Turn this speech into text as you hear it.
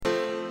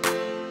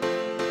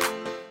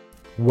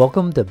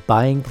Welcome to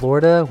Buying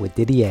Florida with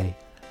Didier.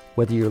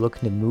 Whether you're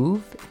looking to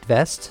move,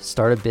 invest,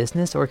 start a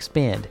business, or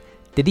expand,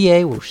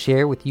 Didier will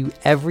share with you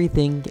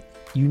everything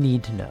you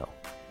need to know.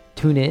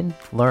 Tune in,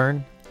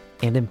 learn,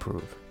 and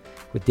improve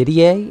with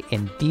Didier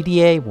and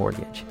DDA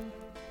Mortgage.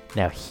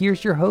 Now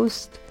here's your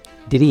host,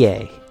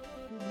 Didier.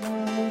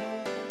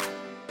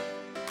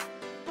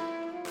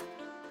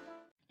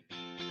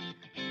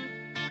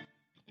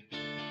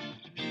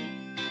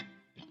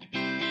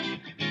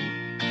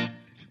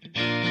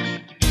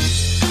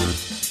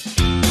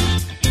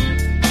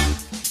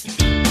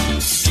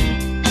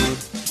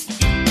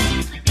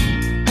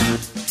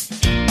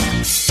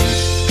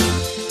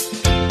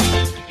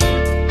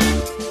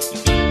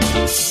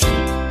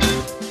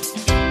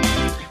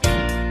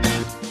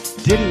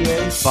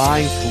 Didier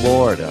Buying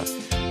Florida.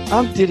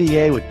 I'm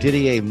Didier with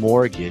Didier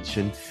Mortgage,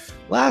 and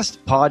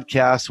last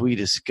podcast we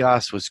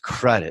discussed was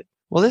credit.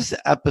 Well, this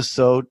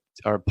episode,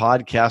 our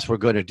podcast we're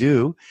going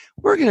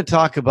to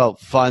talk about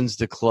funds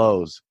to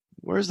close.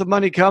 Where's the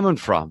money coming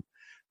from?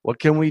 What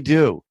can we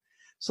do?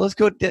 So let's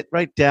go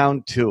right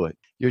down to it.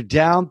 Your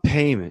down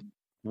payment.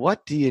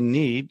 What do you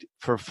need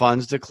for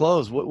funds to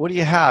close? What do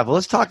you have? Well,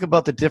 let's talk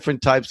about the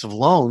different types of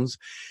loans,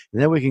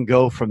 and then we can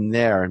go from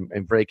there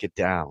and break it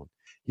down.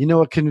 You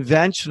know, a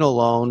conventional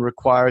loan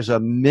requires a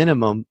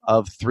minimum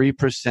of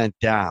 3%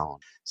 down.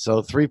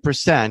 So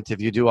 3%,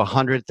 if you do a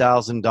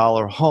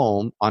 $100,000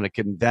 home on a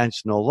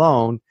conventional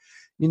loan,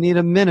 you need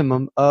a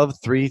minimum of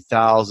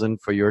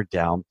 $3,000 for your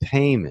down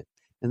payment.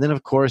 And then,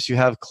 of course, you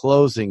have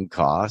closing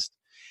costs.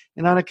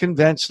 And on a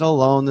conventional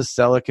loan, the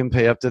seller can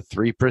pay up to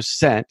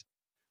 3%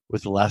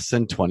 with less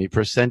than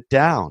 20%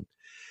 down.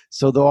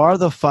 So there are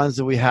the funds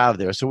that we have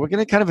there. So we're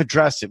going to kind of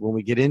address it when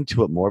we get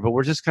into it more, but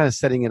we're just kind of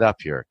setting it up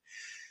here.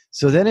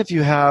 So then if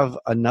you have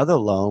another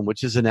loan,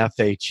 which is an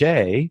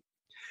FHA,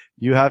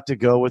 you have to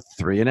go with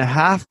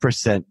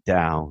 3.5%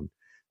 down.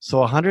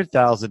 So a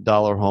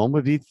 $100,000 home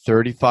would be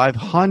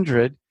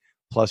 $3,500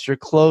 plus your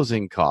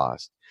closing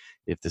cost.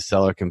 If the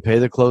seller can pay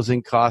the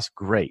closing cost,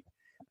 great.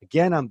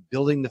 Again, I'm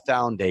building the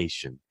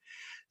foundation.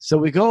 So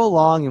we go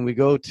along and we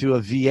go to a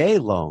VA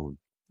loan.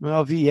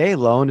 Well, a VA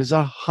loan is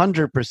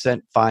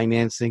 100%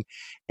 financing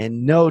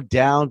and no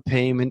down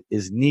payment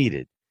is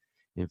needed.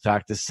 In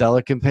fact, the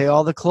seller can pay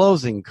all the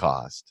closing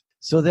costs.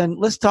 So then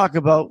let's talk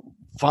about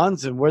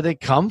funds and where they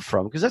come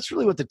from, because that's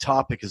really what the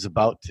topic is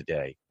about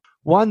today.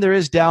 One, there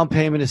is down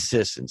payment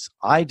assistance.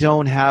 I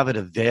don't have it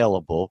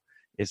available.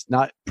 It's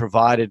not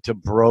provided to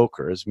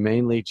brokers,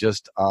 mainly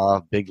just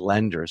big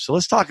lenders. So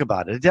let's talk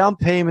about it. A down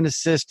payment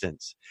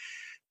assistance.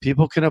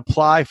 People can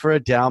apply for a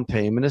down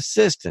payment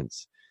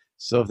assistance.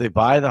 So if they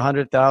buy the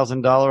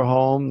 $100,000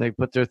 home, they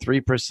put their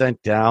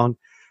 3% down.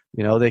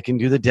 You know, they can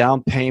do the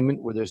down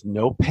payment where there's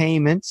no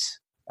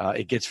payments.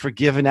 It gets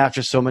forgiven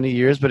after so many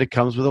years, but it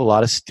comes with a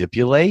lot of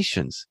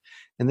stipulations.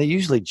 And they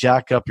usually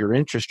jack up your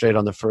interest rate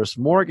on the first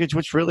mortgage,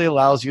 which really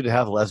allows you to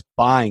have less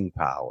buying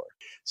power.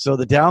 So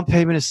the down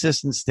payment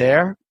assistance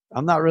there,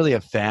 I'm not really a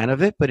fan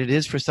of it, but it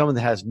is for someone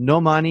that has no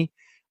money.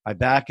 I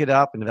back it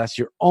up, and if that's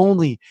your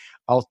only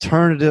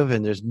alternative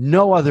and there's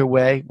no other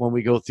way when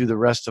we go through the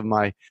rest of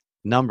my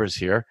numbers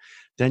here,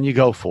 then you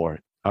go for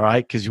it. All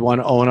right, because you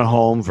want to own a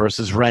home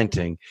versus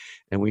renting.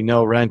 And we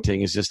know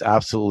renting is just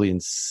absolutely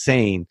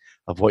insane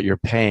of what you're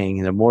paying.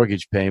 And a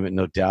mortgage payment,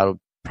 no doubt,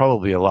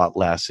 probably a lot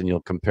less. And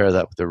you'll compare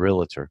that with a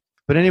realtor.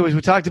 But anyways,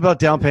 we talked about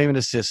down payment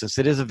assistance.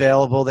 It is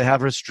available. They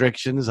have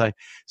restrictions.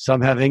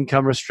 Some have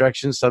income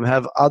restrictions. Some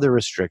have other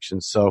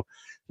restrictions. So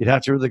you'd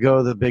have to really go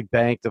to the big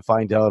bank to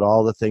find out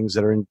all the things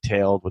that are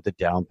entailed with the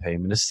down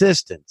payment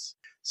assistance.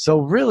 So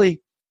really,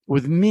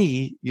 with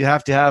me, you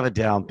have to have a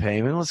down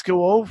payment. Let's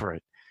go over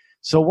it.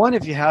 So one,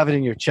 if you have it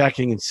in your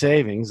checking and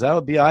savings, that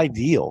would be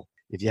ideal.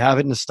 If you have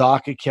it in the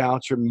stock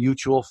accounts or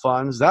mutual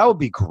funds, that would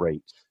be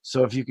great.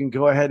 So if you can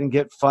go ahead and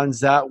get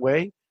funds that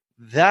way,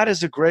 that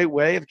is a great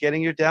way of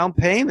getting your down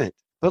payment.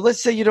 But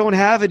let's say you don't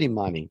have any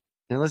money,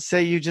 and let's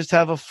say you just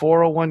have a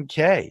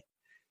 401k,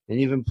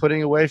 and you've been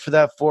putting away for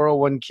that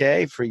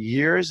 401k for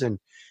years, and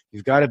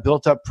you've got it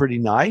built up pretty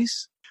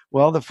nice.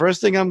 Well, the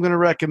first thing I'm going to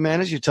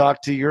recommend is you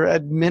talk to your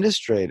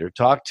administrator.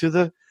 Talk to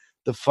the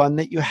fund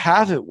that you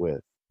have it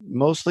with.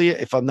 Mostly,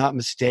 if I'm not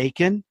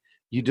mistaken,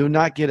 you do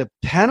not get a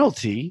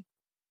penalty,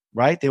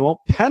 right? They won't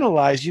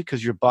penalize you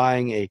because you're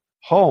buying a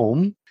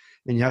home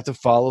and you have to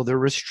follow their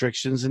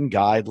restrictions and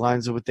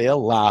guidelines of what they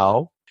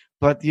allow,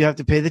 but you have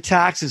to pay the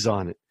taxes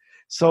on it.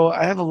 So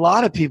I have a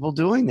lot of people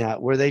doing that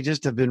where they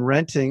just have been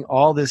renting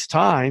all this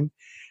time.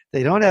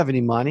 They don't have any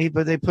money,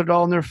 but they put it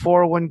all in their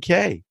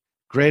 401k.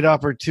 Great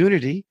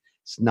opportunity.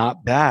 It's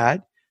not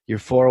bad. Your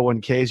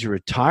 401k is your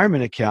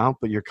retirement account,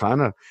 but you're kind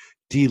of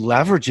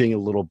deleveraging a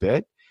little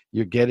bit.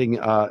 You're getting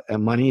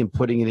money and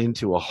putting it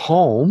into a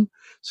home.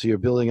 So you're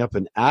building up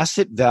an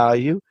asset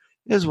value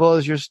as well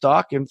as your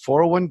stock and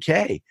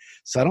 401k.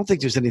 So I don't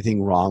think there's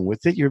anything wrong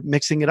with it. You're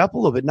mixing it up a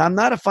little bit. Now, I'm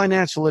not a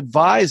financial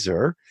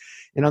advisor,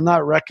 and I'm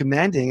not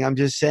recommending. I'm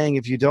just saying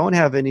if you don't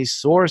have any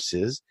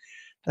sources,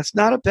 that's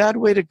not a bad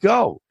way to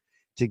go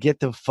to get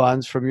the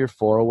funds from your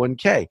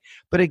 401k.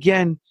 But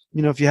again,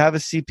 if you have a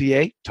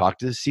CPA, talk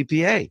to the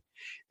CPA.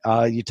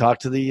 You talk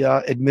to the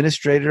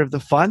administrator of the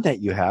fund that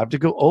you have to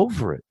go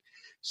over it.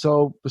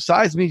 So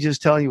besides me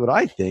just telling you what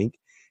I think,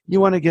 you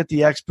want to get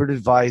the expert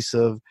advice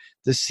of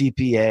the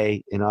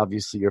CPA and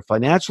obviously your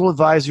financial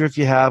advisor if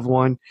you have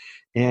one,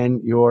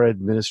 and your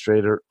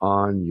administrator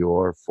on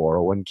your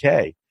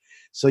 401k.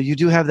 So you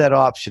do have that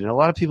option. And a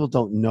lot of people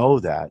don't know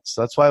that.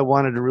 So that's why I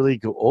wanted to really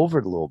go over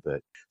it a little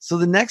bit. So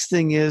the next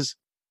thing is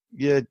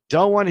you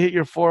don't want to hit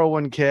your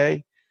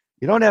 401k.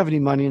 You don't have any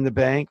money in the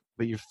bank,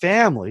 but your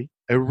family,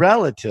 a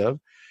relative,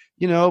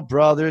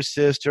 brother,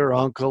 sister,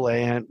 uncle,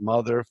 aunt,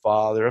 mother,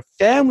 father, a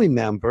family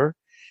member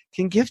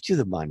can gift you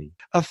the money.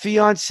 A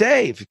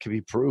fiance, if it can be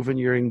proven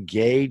you're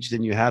engaged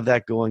and you have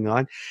that going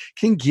on,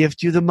 can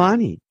gift you the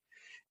money.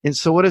 And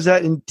so what does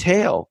that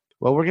entail?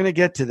 Well, we're going to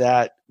get to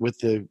that with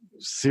the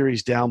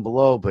series down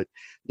below, but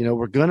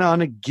we're going to,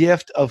 on a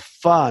gift of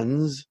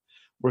funds,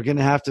 we're going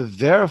to have to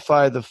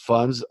verify the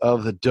funds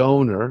of the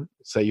donor,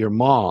 say your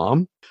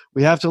mom.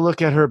 We have to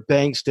look at her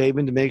bank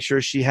statement to make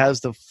sure she has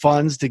the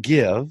funds to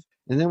give.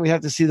 And then we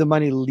have to see the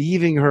money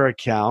leaving her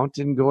account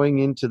and going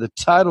into the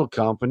title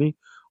company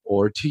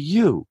or to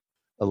you.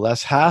 A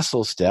less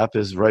hassle step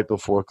is right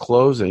before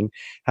closing,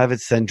 have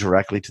it sent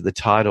directly to the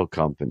title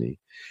company.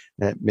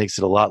 That makes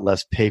it a lot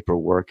less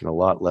paperwork and a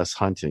lot less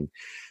hunting.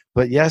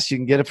 But yes, you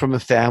can get it from a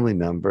family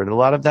member, and a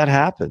lot of that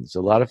happens.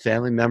 A lot of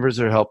family members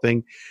are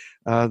helping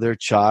their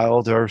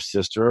child or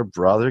sister or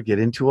brother get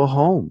into a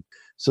home.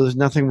 So there's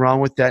nothing wrong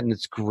with that, and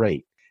it's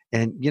great.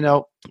 And,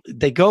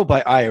 they go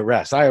by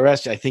IRS.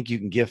 IRS, I think you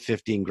can give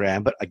 15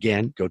 grand, but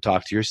again, go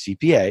talk to your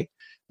CPA.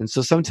 And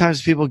so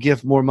sometimes people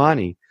give more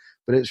money,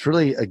 but it's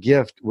really a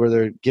gift where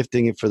they're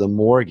gifting it for the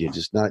mortgage.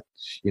 It's not,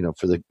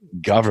 for the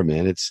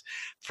government. It's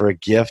for a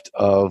gift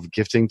of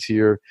gifting to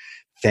your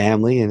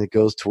family, and it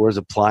goes towards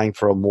applying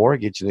for a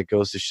mortgage, and it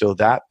goes to show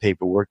that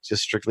paperwork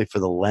just strictly for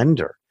the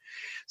lender.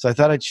 So I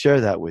thought I'd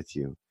share that with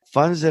you.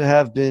 Funds that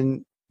have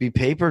be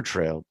paper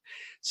trailed.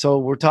 So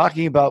we're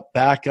talking about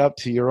back up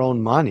to your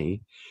own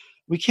money.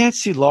 We can't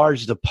see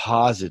large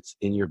deposits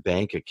in your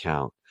bank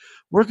account.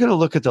 We're going to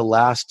look at the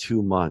last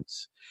 2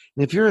 months.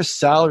 And if you're a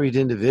salaried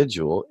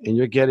individual and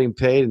you're getting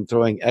paid and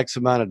throwing X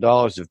amount of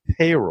dollars of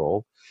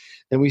payroll,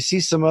 and we see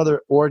some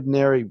other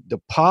ordinary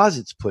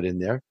deposits put in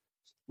there,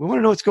 we want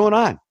to know what's going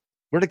on.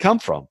 Where'd it come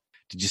from?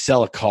 Did you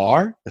sell a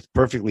car? That's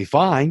perfectly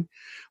fine.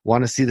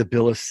 Want to see the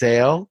bill of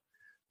sale?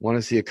 Want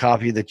to see a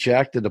copy of the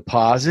check, the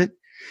deposit?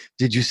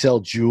 Did you sell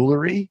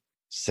jewelry?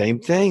 Same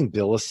thing,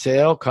 bill of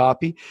sale,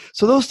 copy.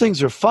 So those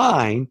things are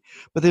fine,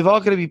 but they've all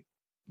got to be,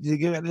 they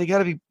got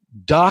to be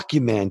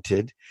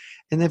documented,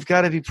 and they've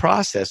got to be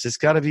processed. It's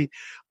got to be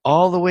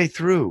all the way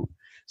through.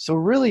 So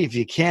really, if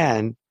you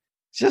can,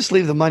 just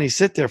leave the money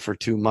sit there for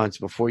 2 months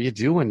before you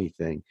do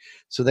anything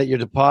so that your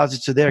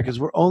deposits are there, because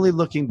we're only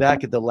looking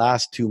back at the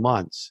last 2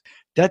 months.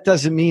 That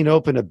doesn't mean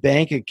open a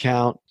bank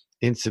account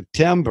in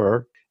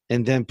September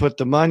and then put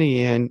the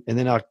money in, and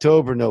then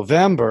October,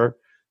 November,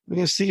 we're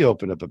going to see you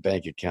open up a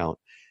bank account.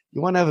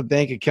 You want to have a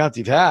bank account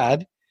you've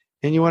had,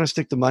 and you want to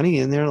stick the money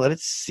in there and let it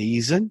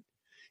season.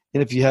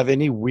 And if you have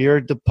any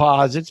weird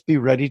deposits, be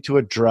ready to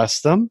address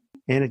them.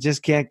 And it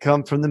just can't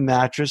come from the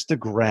mattress, the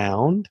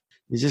ground.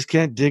 You just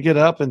can't dig it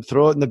up and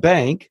throw it in the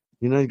bank.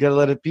 You got to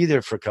let it be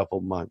there for a couple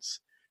of months,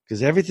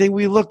 because everything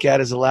we look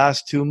at is the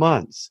last 2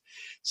 months.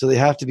 So they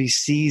have to be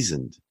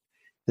seasoned.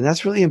 And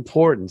that's really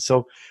important.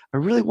 So I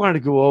really wanted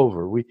to go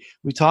over. We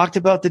talked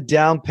about the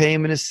down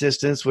payment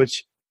assistance,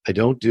 which I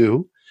don't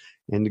do,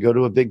 and to go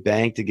to a big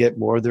bank to get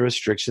more of the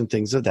restriction,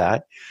 things of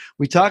that.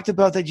 We talked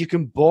about that you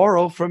can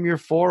borrow from your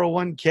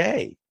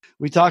 401k.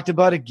 We talked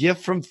about a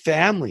gift from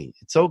family.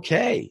 It's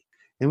okay.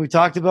 And we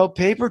talked about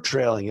paper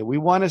trailing it. We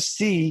want to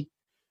see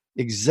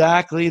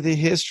exactly the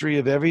history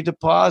of every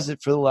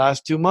deposit for the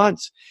last 2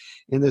 months.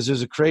 And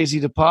there's a crazy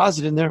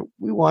deposit in there,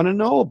 we want to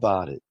know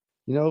about it.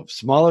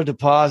 Smaller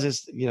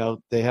deposits,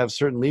 they have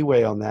certain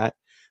leeway on that.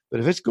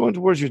 But if it's going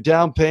towards your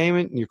down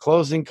payment and your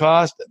closing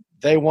cost,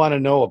 they want to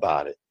know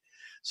about it.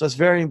 So it's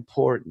very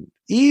important.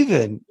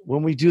 Even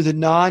when we do the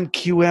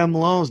non-QM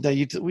loans, now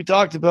we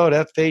talked about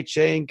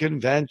FHA and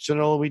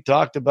conventional. We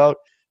talked about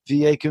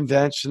VA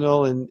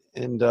conventional and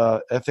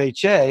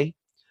FHA.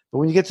 But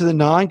when you get to the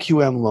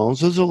non-QM loans,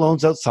 those are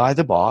loans outside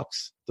the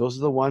box. Those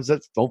are the ones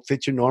that don't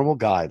fit your normal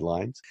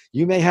guidelines.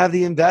 You may have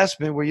the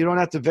investment where you don't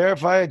have to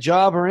verify a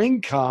job or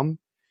income,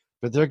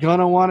 but they're going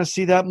to want to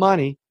see that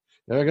money.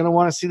 They're going to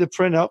want to see the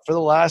printout for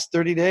the last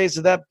 30 days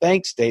of that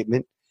bank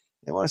statement.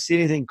 They want to see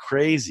anything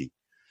crazy.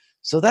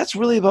 So that's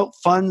really about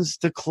funds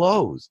to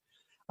close.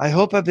 I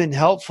hope I've been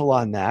helpful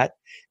on that.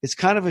 It's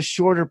kind of a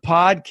shorter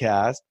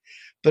podcast,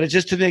 but it's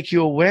just to make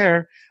you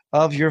aware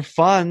of your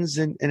funds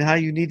and how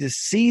you need to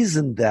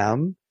season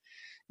them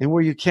and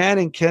where you can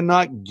and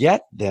cannot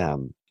get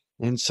them.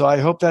 And so I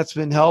hope that's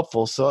been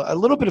helpful. So a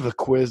little bit of a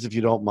quiz, if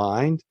you don't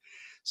mind.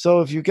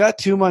 So if you've got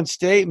 2 month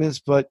statements,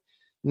 but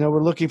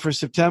we're looking for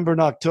September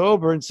and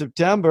October. In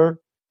September,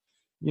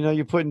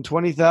 you're putting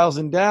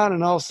 20,000 down,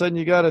 and all of a sudden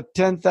you got a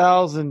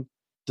 10,000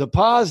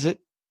 deposit,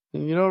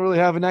 and you don't really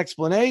have an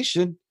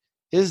explanation.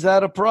 Is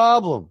that a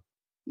problem?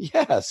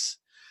 Yes.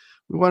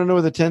 We want to know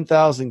where the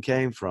 10,000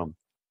 came from,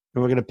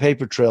 and we're going to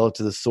paper trail it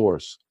to the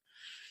source.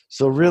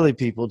 So really,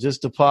 people,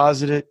 just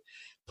deposit it,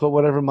 put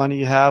whatever money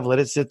you have, let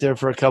it sit there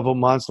for a couple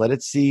months, let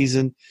it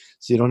season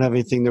so you don't have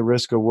anything to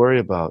risk or worry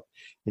about.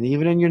 And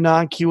even in your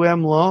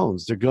non-QM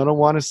loans, they're going to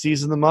want to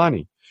season the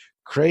money.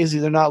 Crazy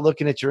they're not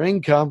looking at your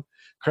income.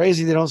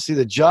 Crazy they don't see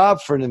the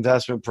job for an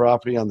investment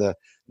property on the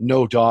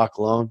no-doc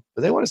loan,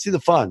 but they want to see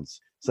the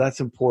funds. So that's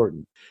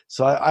important.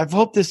 So I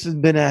hope this has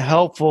been a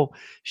helpful,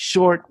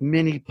 short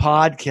mini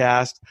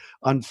podcast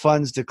on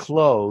funds to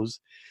close.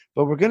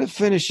 But we're going to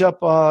finish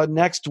up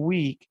next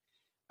week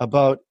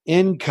about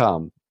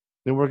income.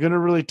 And we're going to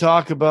really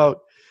talk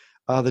about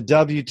the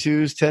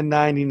W-2s,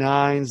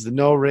 1099s, the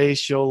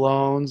no-ratio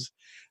loans,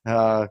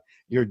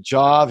 your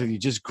job. If you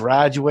just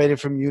graduated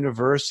from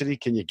university,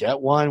 can you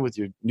get one with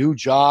your new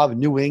job,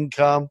 new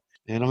income?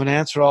 And I'm going to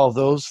answer all of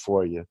those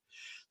for you.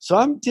 So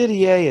I'm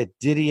Didier at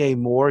Didier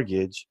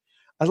Mortgage.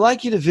 I'd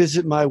like you to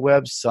visit my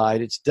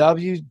website. It's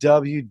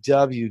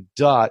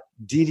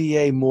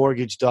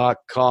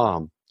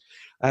www.ddamortgage.com.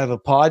 I have a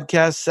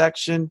podcast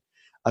section.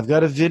 I've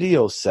got a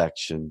video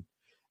section.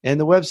 And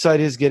the website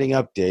is getting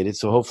updated.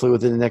 So hopefully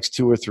within the next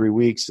 2 or 3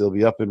 weeks, it'll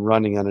be up and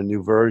running on a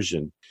new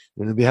version.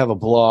 And we have a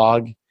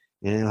blog,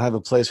 and it'll have a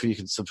place where you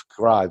can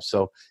subscribe.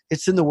 So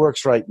it's in the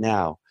works right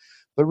now.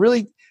 But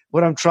really,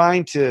 what I'm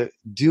trying to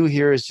do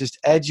here is just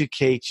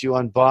educate you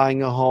on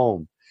buying a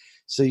home.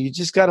 So you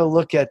just got to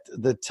look at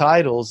the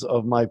titles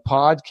of my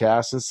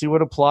podcast and see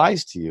what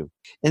applies to you.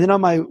 And then on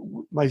my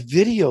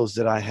videos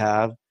that I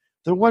have,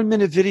 they're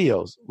 1-minute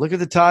videos. Look at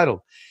the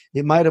title.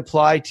 It might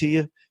apply to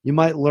you. You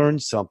might learn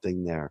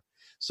something there.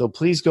 So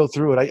please go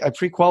through it. I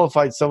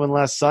pre-qualified someone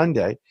last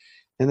Sunday,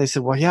 and they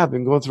said, well, yeah, I've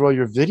been going through all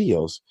your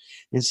videos.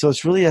 And so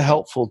it's really a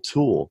helpful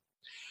tool.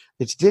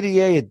 It's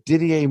Didier at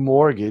Didier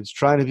Mortgage,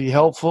 trying to be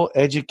helpful,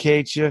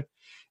 educate you,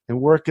 and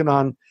working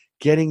on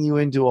getting you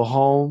into a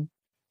home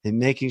and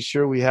making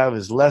sure we have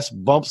as less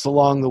bumps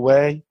along the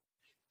way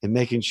and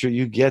making sure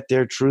you get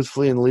there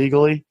truthfully and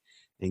legally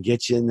and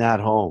get you in that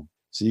home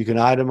so you can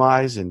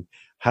itemize and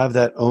have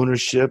that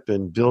ownership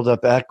and build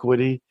up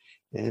equity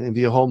and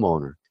be a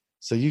homeowner.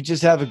 So you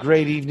just have a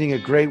great evening, a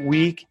great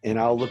week, and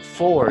I'll look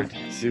forward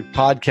to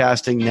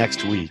podcasting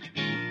next week.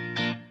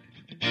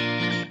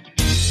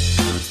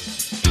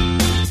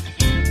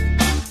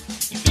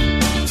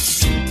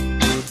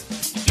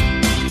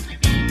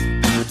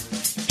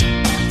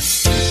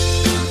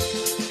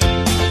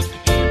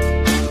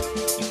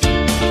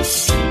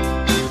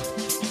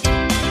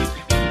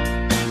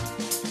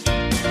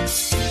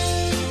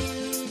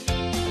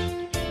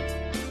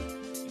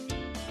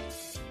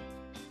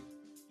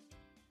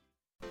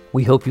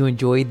 We hope you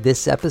enjoyed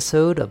this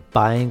episode of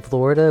Buying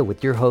Florida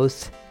with your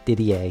host,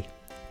 Didier.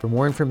 For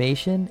more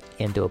information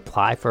and to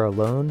apply for a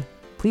loan,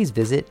 please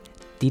visit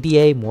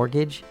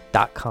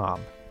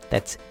ddamortgage.com.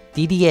 That's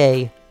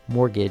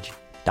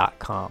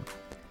ddamortgage.com.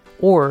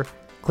 Or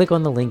click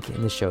on the link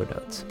in the show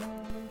notes.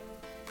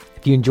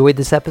 If you enjoyed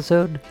this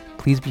episode,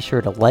 please be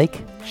sure to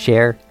like,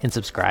 share, and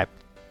subscribe.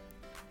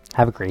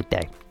 Have a great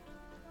day.